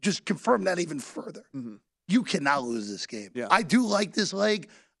week just confirmed that even further. Mm-hmm. You cannot lose this game. Yeah. I do like this leg.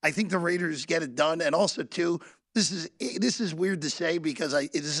 I think the Raiders get it done. And also, too, this is weird to say because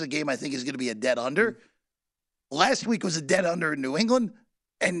this is a game I think is going to be a dead under. Mm-hmm. Last week was a dead under in New England,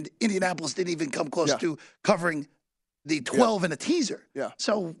 and Indianapolis didn't even come close to covering the 12 in a teaser. Yeah.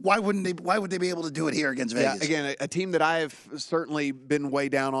 So why would they be able to do it here against Vegas? Yeah, again, a team that I have certainly been way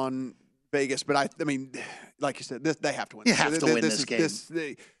down on Vegas, but I mean, like you said, they have to win. You have to win this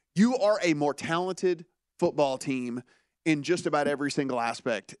game. You are a more talented football team in just about every single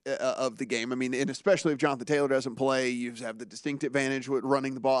aspect of the game. I mean, and especially if Jonathan Taylor doesn't play, you have the distinct advantage with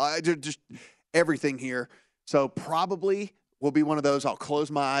running the ball. Just everything here. So probably will be one of those. I'll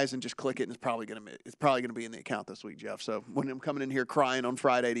close my eyes and just click it, and it's probably going to be in the account this week, Jeff. So when I'm coming in here crying on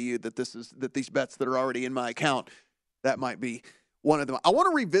Friday to you that these bets that are already in my account, that might be one of them. I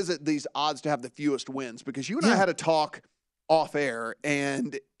want to revisit these odds to have the fewest wins because you and I had a talk off air,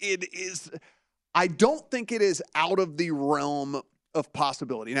 and I don't think it is out of the realm of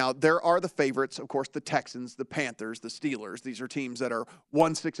possibility. Now, there are the favorites, of course, the Texans, the Panthers, the Steelers. These are teams that are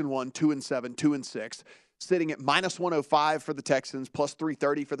 1-6-1, 2-7, 2-6, sitting at -105 for the Texans, plus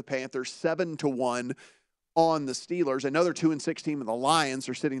 330 for the Panthers, 7-1 on the Steelers. Another 2-6 team of the Lions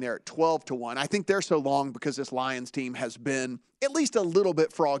are sitting there at 12-1. I think they're so long because this Lions team has been at least a little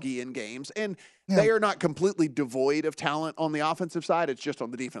bit froggy in games, and they are not completely devoid of talent on the offensive side. It's just on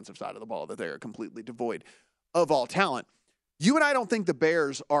the defensive side of the ball that they are completely devoid of all talent. You and I don't think the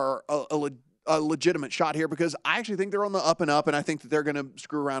Bears are a legitimate shot here because I actually think they're on the up and up, and I think that they're going to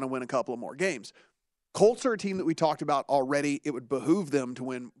screw around and win a couple of more games. Colts are a team that we talked about already. It would behoove them to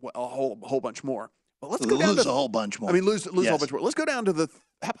win a whole bunch more. But let's go down to a whole bunch more. I mean, lose a whole bunch more. Let's go down to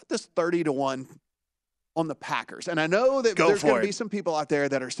how about this 30-1 on the Packers? And I know that there's going to be some people out there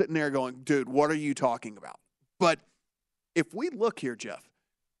that are sitting there going, dude, what are you talking about? But if we look here, Jeff,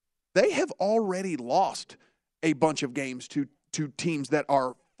 they have already lost a bunch of games to teams that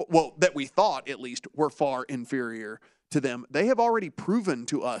are, that we thought at least were far inferior to them. They have already proven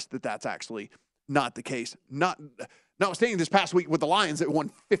to us that that's actually not the case. Notwithstanding this past week with the Lions that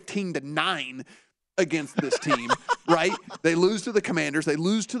won 15-9 against this team, right? They lose to the Commanders. They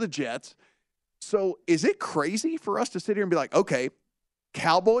lose to the Jets. So is it crazy for us to sit here and be like, okay,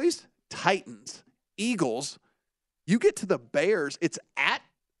 Cowboys, Titans, Eagles, you get to the Bears, it's at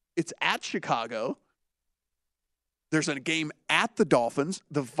Chicago. There's a game at the Dolphins,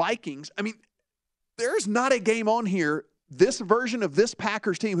 the Vikings. I mean, there's not a game on here, this version of this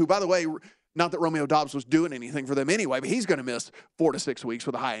Packers team, who, by the way, not that Romeo Doubs was doing anything for them anyway, but he's going to miss 4 to 6 weeks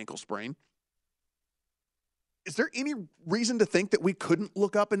with a high ankle sprain. Is there any reason to think that we couldn't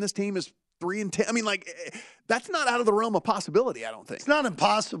look up in this team as 3-10? I mean, that's not out of the realm of possibility, I don't think. It's not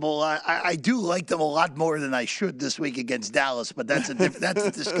impossible. I do like them a lot more than I should this week against Dallas, but that's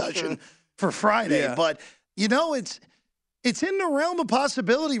a discussion for Friday. Yeah. But, it's in the realm of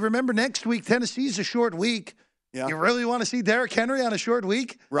possibility. Remember, next week, Tennessee's a short week. Yeah. You really want to see Derrick Henry on a short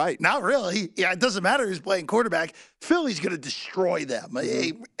week? Right. Not really. Yeah, it doesn't matter who's playing quarterback. Philly's going to destroy them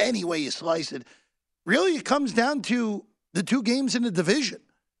any way you slice it. Really, it comes down to the two games in the division.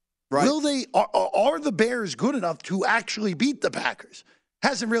 Right. Are the Bears good enough to actually beat the Packers?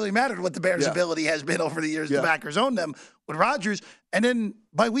 Hasn't really mattered what the Bears' ability has been over the years. The Packers own them with Rodgers. And then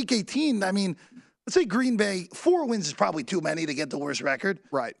by week 18, I mean, let's say Green Bay, 4 wins is probably too many to get the worst record.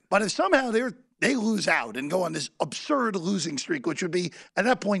 Right. But if somehow they lose out and go on this absurd losing streak, which would be, at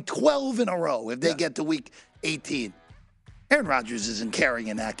that point, 12 in a row if they get to week 18. Aaron Rodgers isn't carrying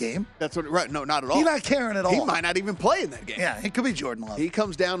in that game. That's what, right? No, not at all. He's not carrying at all. He might not even play in that game. Yeah, it could be Jordan Love. He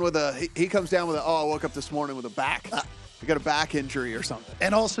comes down with I woke up this morning with a back. He got a back injury or something.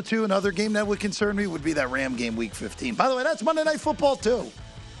 And also, too, another game that would concern me would be that Ram game week 15. By the way, that's Monday Night Football, too.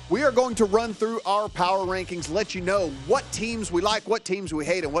 We are going to run through our power rankings, let you know what teams we like, what teams we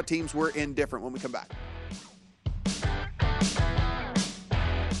hate, and what teams we're indifferent when we come back.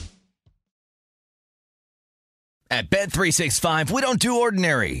 At Bet365, we don't do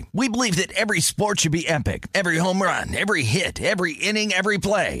ordinary. We believe that every sport should be epic. Every home run, every hit, every inning, every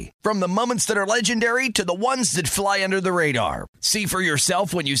play. From the moments that are legendary to the ones that fly under the radar. See for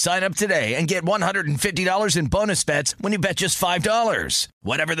yourself when you sign up today and get $150 in bonus bets when you bet just $5.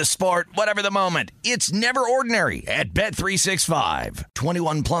 Whatever the sport, whatever the moment, it's never ordinary at Bet365.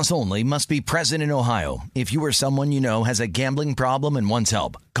 21 plus only. Must be present in Ohio. If you or someone you know has a gambling problem and wants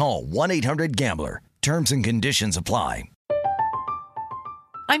help, call 1-800-GAMBLER. Terms and conditions apply.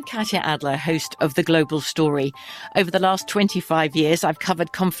 I'm Katya Adler, host of The Global Story. Over the last 25 years, I've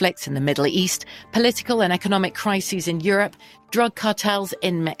covered conflicts in the Middle East, political and economic crises in Europe, drug cartels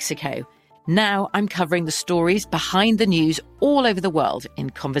in Mexico. Now I'm covering the stories behind the news all over the world in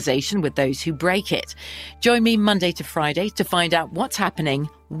conversation with those who break it. Join me Monday to Friday to find out what's happening,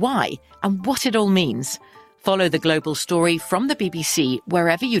 why, and what it all means. Follow The Global Story from the BBC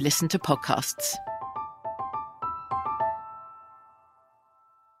wherever you listen to podcasts.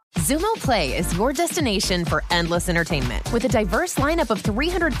 Zumo Play is your destination for endless entertainment. With a diverse lineup of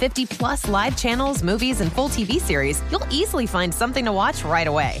 350 plus live channels, movies, and full TV series, you'll easily find something to watch right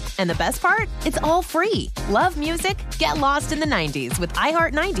away. And the best part? It's all free. Love music? Get lost in the 90s with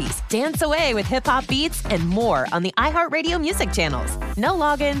iHeart 90s, dance away with hip-hop beats, and more on the iHeartRadio music channels. No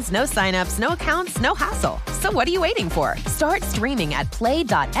logins, no signups, no accounts, no hassle. So what are you waiting for? Start streaming at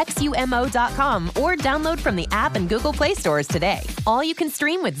play.xumo.com or download from the app and Google Play stores today. All you can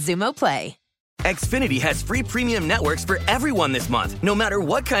stream with Zumo Play. Xfinity has free premium networks for everyone this month, no matter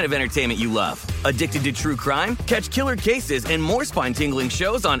what kind of entertainment you love. Addicted to true crime? Catch killer cases and more spine-tingling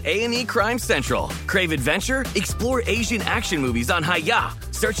shows on A&E Crime Central. Crave adventure? Explore Asian action movies on Hi-Ya.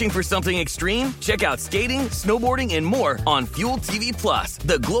 Searching for something extreme? Check out skating, snowboarding, and more on Fuel TV Plus,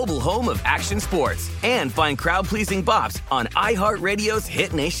 the global home of action sports. And find crowd-pleasing bops on iHeartRadio's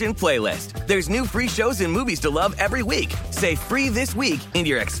Hit Nation playlist. There's new free shows and movies to love every week. Say free this week in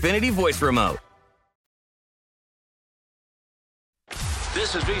your Xfinity voice remote.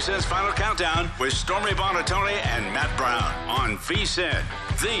 This is VSiN's Final Countdown with Stormy Buonantony and Matt Brown on VSiN,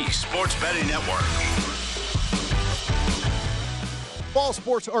 the Sports Betting Network. Fall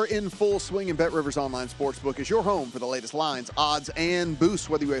sports are in full swing, and BetRivers Online Sportsbook is your home for the latest lines, odds, and boosts.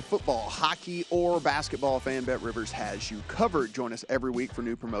 Whether you're a football, hockey, or basketball fan, BetRivers has you covered. Join us every week for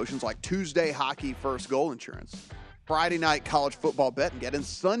new promotions like Tuesday Hockey First Goal Insurance, Friday Night College Football Bet and Get, and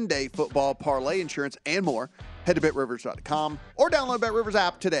Sunday Football Parlay Insurance, and more. Head to BetRivers.com or download BetRivers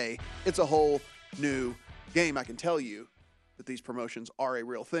app today. It's a whole new game. I can tell you that these promotions are a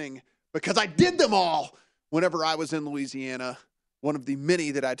real thing because I did them all whenever I was in Louisiana. One of the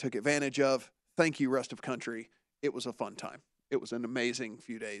many that I took advantage of. Thank you, rest of country. It was a fun time. It was an amazing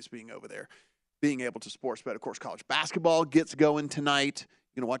few days being over there, being able to sports bet. Of course, college basketball gets going tonight.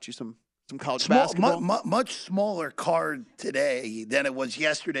 You're going to watch you some college basketball. Much smaller card today than it was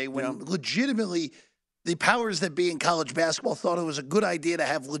yesterday when legitimately the powers that be in college basketball thought it was a good idea to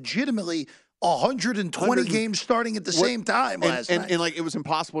have legitimately 120 games starting at the same time last night. And like it was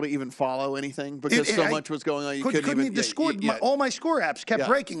impossible to even follow anything because so much was going on. You couldn't even all my score apps kept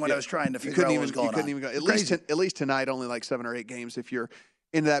breaking when I was trying to figure out what was going on. You couldn't even go. At least tonight, only like 7 or 8 games if you're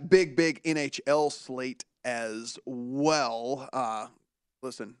into that big NHL slate as well.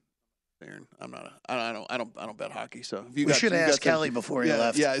 Listen, Aaron, I don't bet hockey. So if we should ask Kelly before he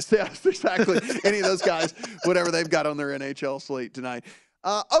left. Yeah, exactly. Any of those guys, whatever they've got on their NHL slate tonight.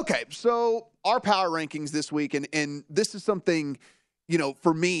 Okay, so our power rankings this week, and this is something,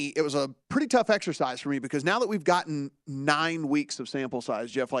 for me, it was a pretty tough exercise for me because now that we've gotten 9 weeks of sample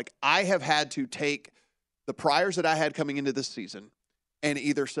size, Jeff, like I have had to take the priors that I had coming into this season and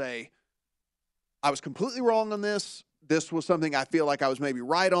either say, I was completely wrong on this. This was something I feel like I was maybe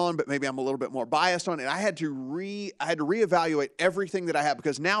right on, but maybe I'm a little bit more biased on. And I had to reevaluate everything that I have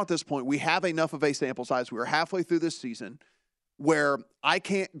because now at this point we have enough of a sample size. We are halfway through this season where I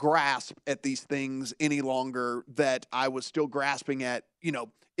can't grasp at these things any longer that I was still grasping at.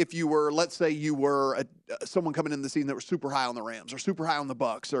 If you were, let's say you were someone coming in the season that was super high on the Rams or super high on the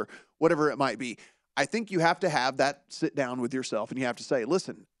Bucks or whatever it might be. I think you have to have that sit down with yourself and you have to say,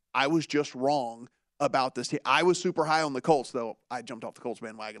 listen, I was just wrong about this. I was super high on the Colts, though I jumped off the Colts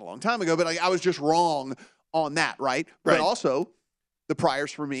bandwagon a long time ago, but I was just wrong on that, right? But also the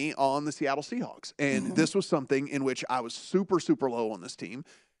priors for me on the Seattle Seahawks. And this was something in which I was super, super low on this team.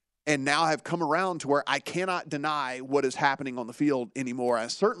 And now I've come around to where I cannot deny what is happening on the field anymore. I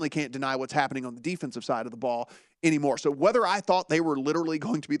certainly can't deny what's happening on the defensive side of the ball anymore. So whether I thought they were literally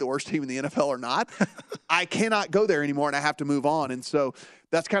going to be the worst team in the NFL or not, I cannot go there anymore and I have to move on. And so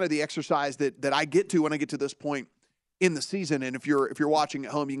that's kind of the exercise that I get to when I get to this point in the season. And if you're watching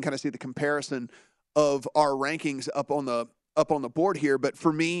at home, you can kind of see the comparison of our rankings up on the board here. But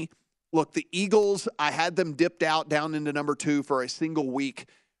for me, look, the Eagles, I had them dipped out down into number 2 for a single week.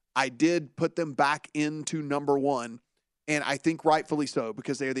 I did put them back into number 1, and I think rightfully so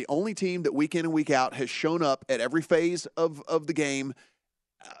because they are the only team that week in and week out has shown up at every phase of the game.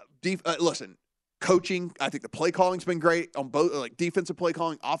 Listen, coaching, I think the play calling's been great on both, like defensive play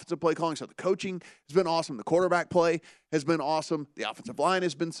calling, offensive play calling. So the coaching has been awesome. The quarterback play has been awesome. The offensive line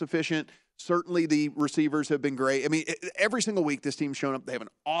has been sufficient. Certainly the receivers have been great. I mean, every single week this team's shown up. They have an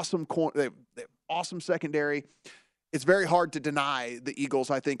awesome they have awesome secondary. It's very hard to deny the Eagles,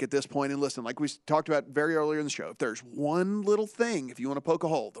 I think, at this point. And listen, like we talked about very earlier in the show, if there's one little thing, if you want to poke a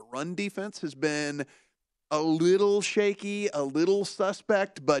hole, the run defense has been a little shaky, a little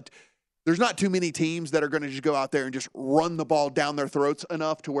suspect, but there's not too many teams that are going to just go out there and just run the ball down their throats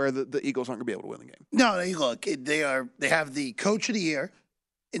enough to where the Eagles aren't going to be able to win the game. No, look, they have the coach of the year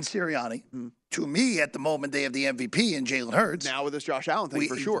in Sirianni. To me, at the moment, they have the MVP in Jalen Hurts. Now with this Josh Allen thing,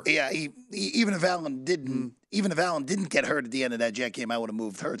 for sure. Yeah, even if Allen didn't get hurt at the end of that Jet game, I would have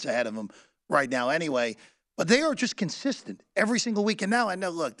moved Hurts ahead of him right now anyway. But they are just consistent every single week. And now I know,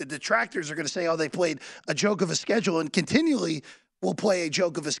 look, the detractors are going to say, oh, they played a joke of a schedule and continually will play a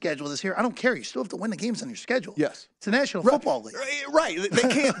joke of a schedule this year. I don't care. You still have to win the games on your schedule. Yes. It's the National Football League. Right. They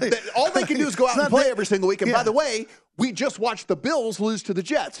can't. All they can do is go out and play every single week. And by the way, we just watched the Bills lose to the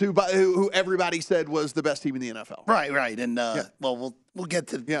Jets, who everybody said was the best team in the NFL. Right. And, well, we'll get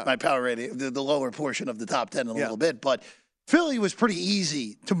to my power rating, the lower portion of the top 10 in a little bit. But Philly was pretty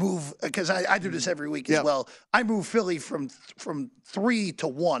easy to move because I do this every week as well. I moved Philly from 3 to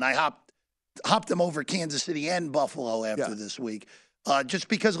 1. I hopped them over Kansas City and Buffalo after this week. Just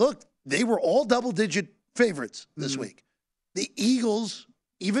because, look, they were all double-digit favorites this week. The Eagles,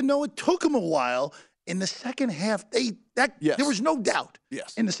 even though it took them a while, in the second half, there was no doubt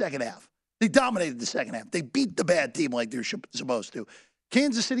in the second half. They dominated the second half. They beat the bad team like they're supposed to.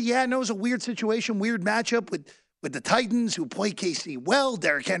 Kansas City, I know it was a weird situation, weird matchup with the Titans, who play KC well.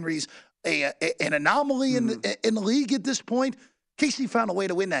 Derrick Henry's an anomaly in the league at this point. KC found a way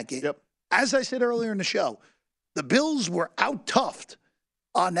to win that game. As I said earlier in the show, the Bills were out-toughed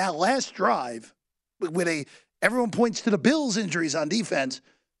on that last drive. Everyone points to the Bills' injuries on defense.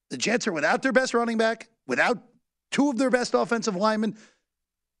 The Jets are without their best running back, without 2 of their best offensive linemen,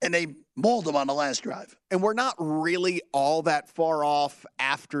 and they mauled them on the last drive. And we're not really all that far off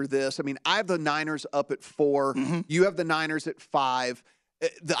after this. I mean, I have the Niners up at 4. You have the Niners at 5.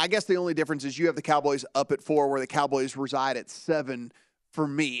 I guess the only difference is you have the Cowboys up at 4, where the Cowboys reside at 7 for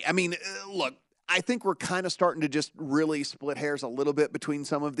me. I mean, look, I think we're kind of starting to just really split hairs a little bit between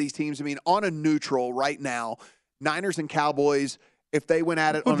some of these teams. I mean, on a neutral right now, Niners and Cowboys, if they went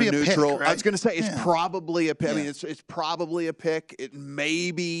at it on a neutral, pick, right? I was going to say it's probably a pick. I mean, it's probably a pick. It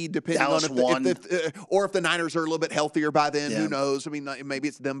may be depending on if the Niners are a little bit healthier by then. Who knows? I mean, maybe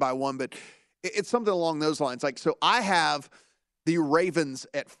it's them by 1, but it's something along those lines. Like, so I have the Ravens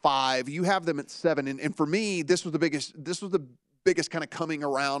at 5. You have them at 7, and for me, this was the biggest kind of coming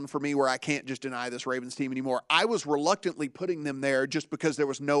around for me, where I can't just deny this Ravens team anymore. I was reluctantly putting them there just because there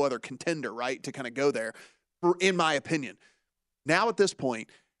was no other contender, right, to kind of go there, in my opinion. Now at this point,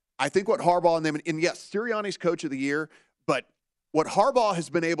 I think what Harbaugh and them, and yes, Sirianni's coach of the year, but what Harbaugh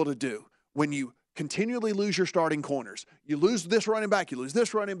has been able to do when you continually lose your starting corners, you lose this running back, you lose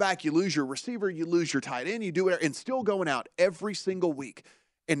this running back, you lose your receiver, you lose your tight end, you do it, and still going out every single week,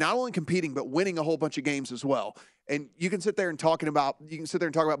 and not only competing, but winning a whole bunch of games as well. And you can sit there and talk about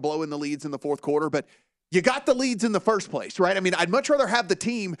blowing the leads in the fourth quarter, but you got the leads in the first place, right? I mean, I'd much rather have the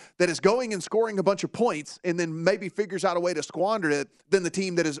team that is going and scoring a bunch of points and then maybe figures out a way to squander it than the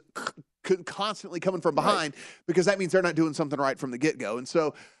team that is constantly coming from behind, because that means they're not doing something right from the get-go. And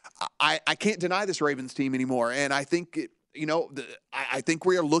so I can't deny this Ravens team anymore. And I think, I think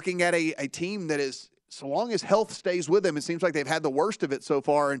we are looking at a team that is, so long as health stays with them, it seems like they've had the worst of it so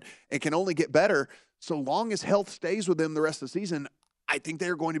far and can only get better. So long as health stays with them the rest of the season, I think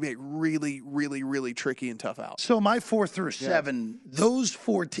they're going to be a really, really, really tricky and tough out. So my 4 through 7, those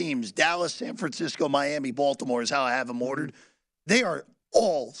 4 teams, Dallas, San Francisco, Miami, Baltimore, is how I have them ordered. They are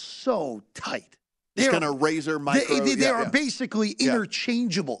all so tight. It's kind of razor micro. They are basically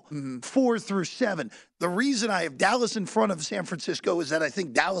interchangeable, 4 through 7. The reason I have Dallas in front of San Francisco is that I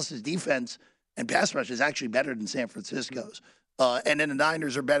think Dallas's defense and pass rush is actually better than San Francisco's. And then the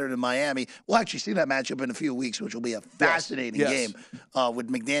Niners are better than Miami. We'll actually see that matchup in a few weeks, which will be a fascinating game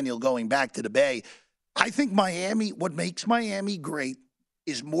with McDaniel going back to the Bay. I think what makes Miami great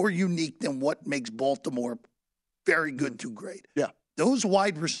is more unique than what makes Baltimore very good to great. Yeah. Those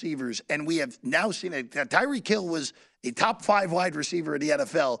wide receivers, and we have now seen it. Tyreek Hill was a top 5 wide receiver in the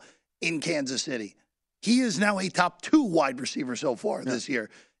NFL in Kansas City. He is now a top 2 wide receiver so far this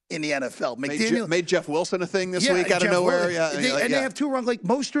year in the NFL. McDaniel made Jeff Wilson a thing this week out of nowhere. They have 2 runs. Like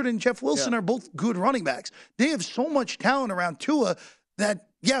Mostert and Jeff Wilson are both good running backs. They have so much talent around Tua that,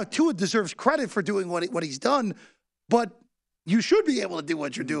 Tua deserves credit for doing what he's done, but you should be able to do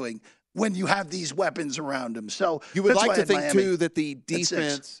what you're doing when you have these weapons around him. So you would like to think, too, that the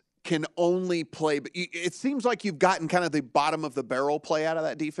defense can only play, but it seems like you've gotten kind of the bottom of the barrel play out of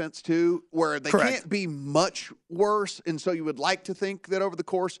that defense too, where they can't be much worse. And so you would like to think that over the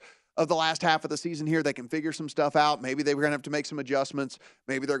course of the last half of the season here, they can figure some stuff out. Maybe they were going to have to make some adjustments.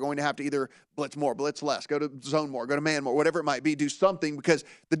 Maybe they're going to have to either blitz more, blitz less, go to zone more, go to man more, whatever it might be, do something, because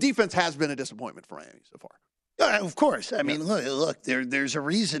the defense has been a disappointment for Miami so far. Of course. I mean, look. There's a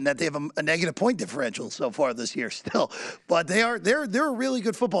reason that they have a negative point differential so far this year still. But they're a really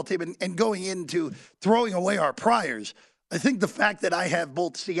good football team. And going into throwing away our priors, I think the fact that I have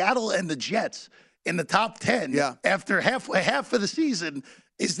both Seattle and the Jets in the top 10 after half of the season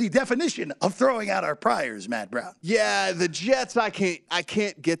is the definition of throwing out our priors, Matt Brown. Yeah, the Jets, I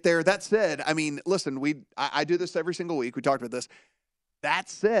can't get there. That said, I mean, listen, I do this every single week. We talked about this. That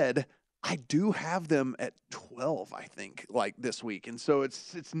said, I do have them at 12, I think, like this week. And so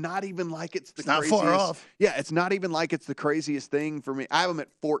it's not even like it's the craziest. Not far off. Yeah, it's not even like it's the craziest thing for me. I have them at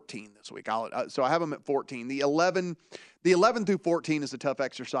 14 this week. So I have them at 14. The 11 through 14 is a tough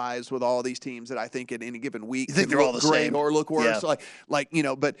exercise with all these teams that I think at any given week you think they're all the same or look worse. Yeah.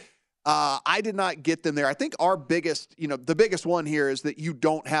 But I did not get them there. I think our biggest, the biggest one here is that you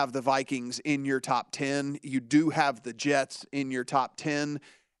don't have the Vikings in your top 10. You do have the Jets in your top 10.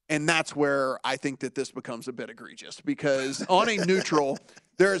 And that's where I think that this becomes a bit egregious because on a neutral,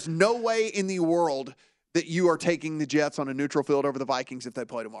 there is no way in the world that you are taking the Jets on a neutral field over the Vikings if they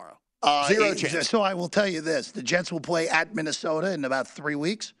play tomorrow. Zero chance. So I will tell you this. The Jets will play at Minnesota in about 3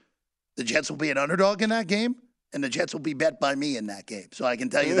 weeks. The Jets will be an underdog in that game, and the Jets will be bet by me in that game. So I can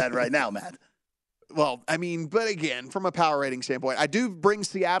tell you that right now, Matt. Well, I mean, but again, from a power rating standpoint, I do bring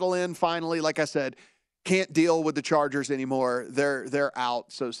Seattle in finally. Like I said, can't deal with the Chargers anymore. They're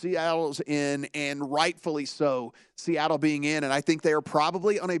out. So Seattle's in, and rightfully so. Seattle being in, and I think they are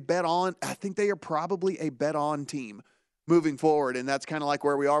probably a bet on team moving forward. And that's kind of like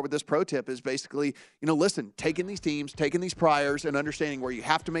where we are with this pro tip is basically, listen, taking these teams, taking these priors and understanding where you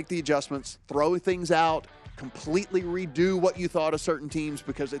have to make the adjustments, throw things out, completely redo what you thought of certain teams,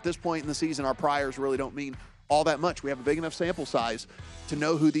 because at this point in the season, our priors really don't mean all that much. We have a big enough sample size to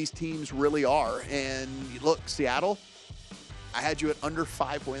know who these teams really are. And look, Seattle, I had you at under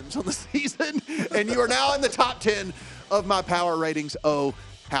 5 wins on the season, and you are now in the top 10 of my power ratings. Oh,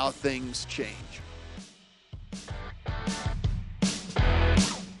 how things change.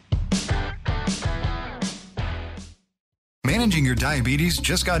 Managing your diabetes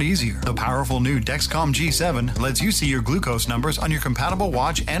just got easier. The powerful new Dexcom G7 lets you see your glucose numbers on your compatible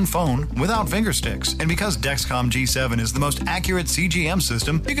watch and phone without finger sticks. And because Dexcom G7 is the most accurate CGM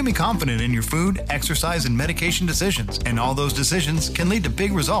system, you can be confident in your food, exercise, and medication decisions. And all those decisions can lead to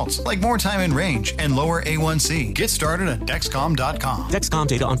big results, like more time in range and lower A1C. Get started at Dexcom.com. Dexcom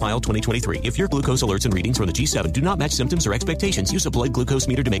data on file 2023. If your glucose alerts and readings from the G7 do not match symptoms or expectations, use a blood glucose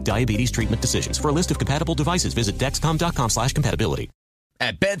meter to make diabetes treatment decisions. For a list of compatible devices, visit Dexcom.com/compatibility.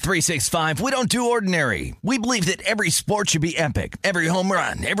 At Bet365, we don't do ordinary. We believe that every sport should be epic. Every home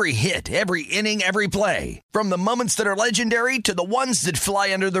run, every hit, every inning, every play. From the moments that are legendary to the ones that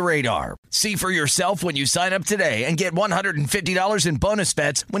fly under the radar. See for yourself when you sign up today and get $150 in bonus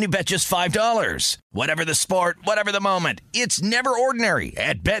bets when you bet just $5. Whatever the sport, whatever the moment, it's never ordinary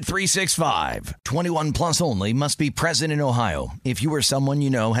at Bet365. 21 plus only. Must be present in Ohio. If you or someone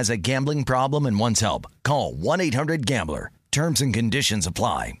you know has a gambling problem and wants help, call 1-800-GAMBLER. Terms and conditions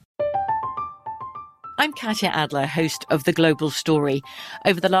apply. I'm Katya Adler, host of The Global Story.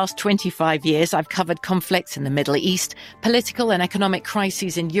 Over the last 25 years, I've covered conflicts in the Middle East, political and economic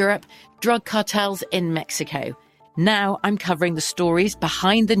crises in Europe, drug cartels in Mexico. Now I'm covering the stories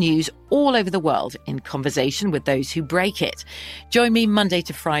behind the news all over the world in conversation with those who break it. Join me Monday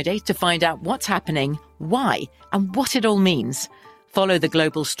to Friday to find out what's happening, why, and what it all means. Follow The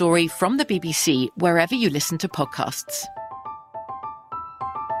Global Story from the BBC wherever you listen to podcasts.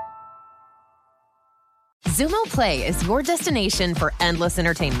 Xumo Play is your destination for endless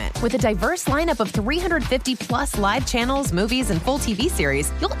entertainment. With a diverse lineup of 350 plus live channels, movies, and full TV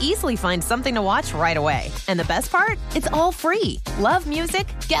series, you'll easily find something to watch right away. And the best part? It's all free. Love music?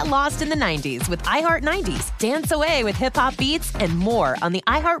 Get lost in the 90s with iHeart 90s, dance away with hip-hop beats, and more on the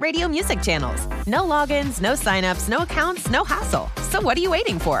iHeartRadio music channels. No logins, no signups, no accounts, no hassle. So what are you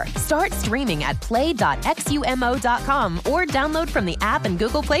waiting for? Start streaming at play.xumo.com or download from the app and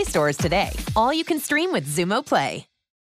Google Play stores today. All you can stream with Xumo Play.